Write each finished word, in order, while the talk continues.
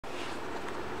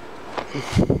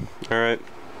Alright.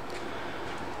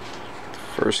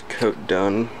 First coat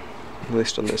done, at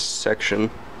least on this section.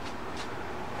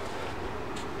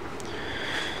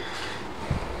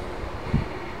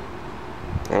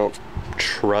 I don't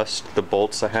trust the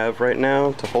bolts I have right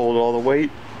now to hold all the weight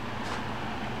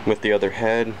with the other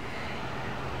head.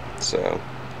 So,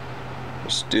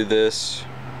 just do this,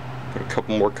 put a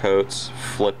couple more coats,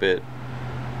 flip it,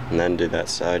 and then do that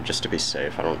side just to be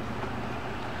safe. I don't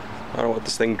want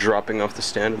this thing dropping off the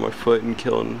stand of my foot and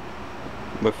killing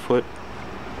my foot.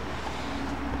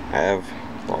 I have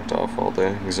locked off all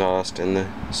the exhaust and the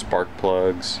spark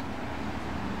plugs.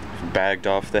 Bagged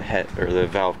off the head or the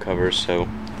valve covers so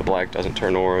the black doesn't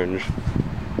turn orange.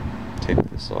 Tape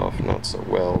this off not so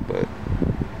well, but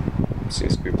it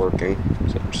seems to be working.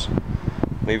 So just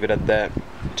leave it at that.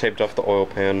 Taped off the oil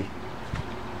pan,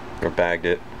 or bagged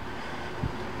it.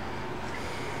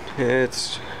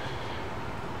 It's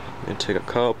gonna take a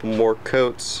couple more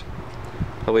coats.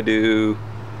 Probably do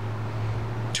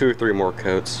 2 or 3 more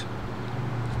coats,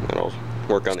 and then I'll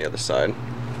work on the other side.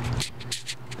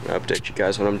 I'll update you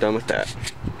guys when I'm done with that.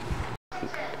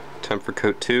 Time for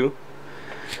coat 2.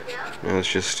 I was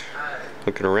just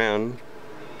looking around.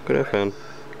 Look what I found.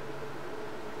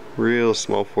 Real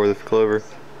small 4-leaf clover.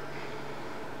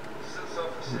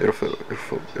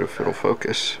 It'll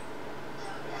focus.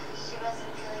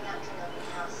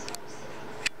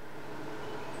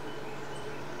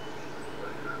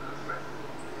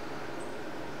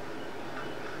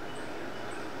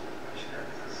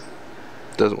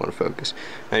 Doesn't want to focus.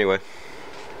 Anyway,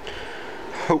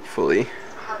 hopefully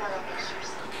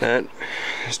that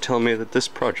is telling me that this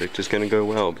project is going to go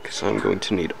well, because I'm going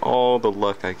to need all the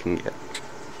luck I can get.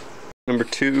 Number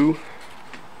 2,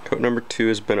 coat number 2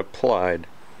 has been applied.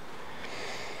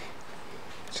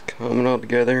 It's coming all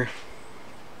together.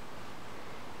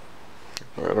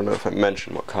 Or I don't know if I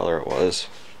mentioned what color it was.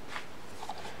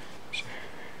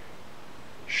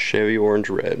 Chevy orange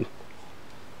red.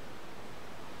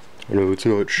 I know it's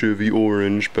not Chevy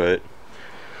orange, but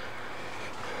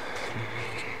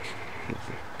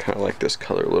kind of like this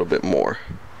color a little bit more.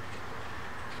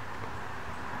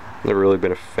 Never really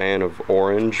been a fan of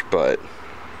orange, but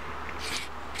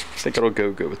I think it'll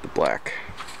go good with the black.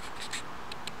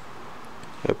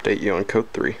 Update you on coat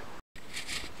 3.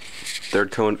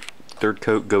 Third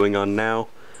coat going on now.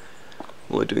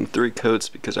 I'm only doing 3 coats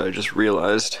because I just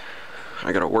realized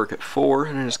I gotta work at 4,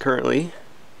 and it is currently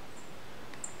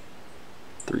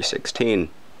 3:16.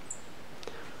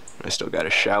 I still gotta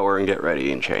shower and get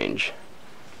ready and change.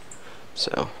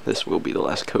 So this will be the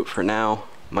last coat for now.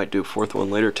 Might do a 4th one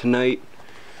later tonight,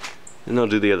 and I'll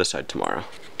do the other side tomorrow.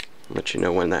 I'll let you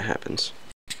know when that happens.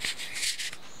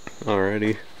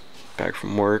 Alrighty, back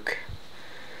from work.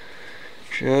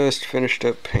 Just finished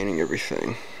up painting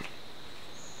everything.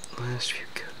 Last few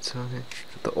coats on it.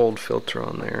 Got the old filter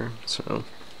on there, so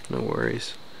no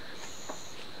worries.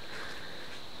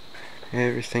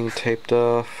 Everything taped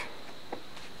off.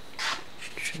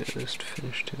 Just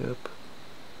finished it up.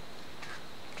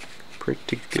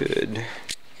 Pretty good.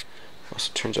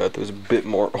 Also turns out there was a bit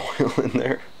more oil in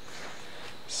there,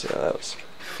 so that was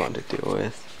fun to deal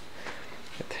with.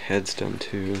 Got the heads done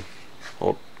too.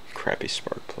 Old crappy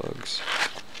spark plugs.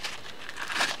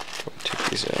 Take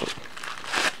these out.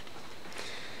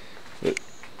 But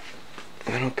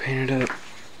then I'll paint it up.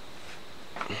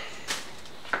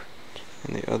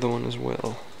 And the other one as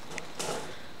well.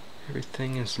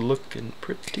 Everything is looking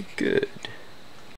pretty good.